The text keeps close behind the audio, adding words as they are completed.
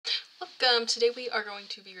Welcome! Today we are going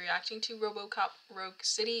to be reacting to RoboCop Rogue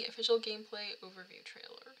City official gameplay overview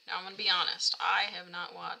trailer. Now I'm going to be honest, I have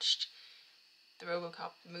not watched the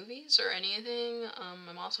RoboCop movies or anything.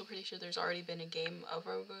 I'm also pretty sure there's already been a game of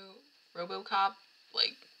RoboCop,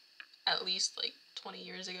 like, at least like 20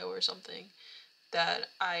 years ago or something, that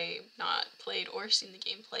I've not played or seen the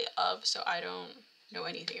gameplay of, so I don't know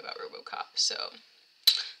anything about RoboCop, so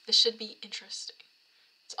this should be interesting.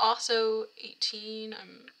 It's also 18,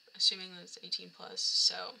 I'm assuming that's 18 plus,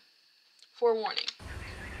 so forewarning.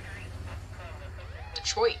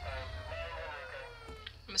 Detroit.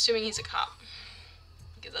 I'm assuming he's a cop,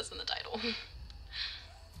 because that's in the title.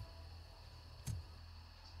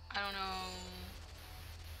 I don't know.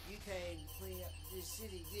 You came to clean up this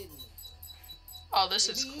city, didn't you? Oh, this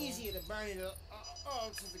is cool. It'd be easier to burn it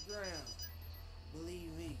all to the ground. Believe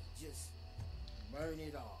me, just burn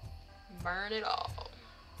it all. Burn it all.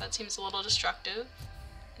 That seems a little destructive.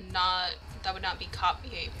 That would not be cop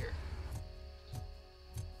behavior.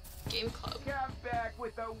 Game club. Come back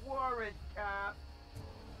with a warrant, cop.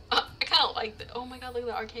 I kind of like that. Oh my god, look at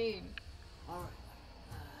the arcade. All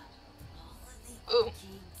right. Ooh.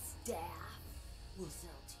 Staff will sell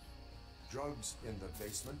to you. Drugs in the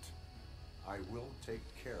basement. I will take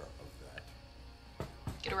care of that.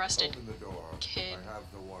 Get arrested. Open the door. Kid. I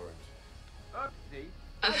have the warrant. Oopsie.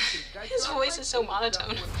 His voice is so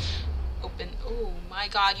monotone. Open. Oh my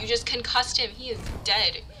god, you just concussed him. He is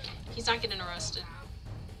dead. He's not getting arrested.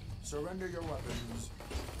 Surrender your weapons.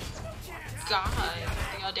 God,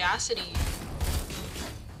 the audacity.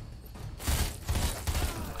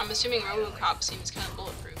 I'm assuming RoboCop seems kind of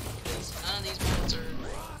bulletproof because none of these bullets are.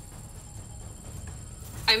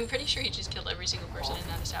 I'm pretty sure he just killed every single person in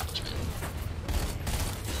that establishment.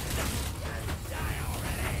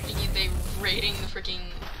 They raiding the freaking.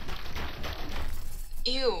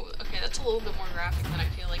 Ew. Okay, that's a little bit more graphic than I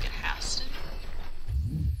feel like it has to.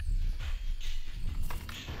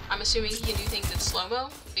 I'm assuming he can do things in slow-mo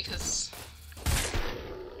because.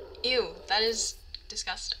 Ew, that is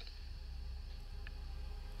disgusting.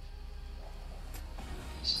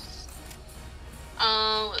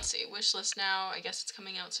 Let's see, wish list now. I guess it's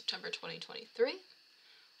coming out September 2023.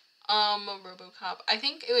 RoboCop. I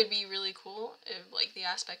think it would be really cool if, like, the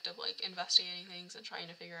aspect of, like, investigating things and trying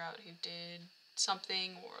to figure out who did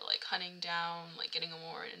something, or, like, hunting down, like, getting a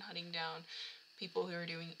warrant and hunting down people who are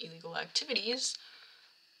doing illegal activities.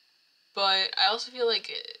 But I also feel like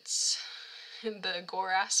the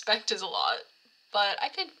gore aspect is a lot, but I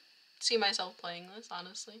could see myself playing this,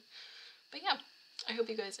 honestly. But yeah, I hope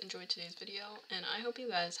you guys enjoyed today's video, and I hope you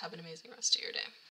guys have an amazing rest of your day.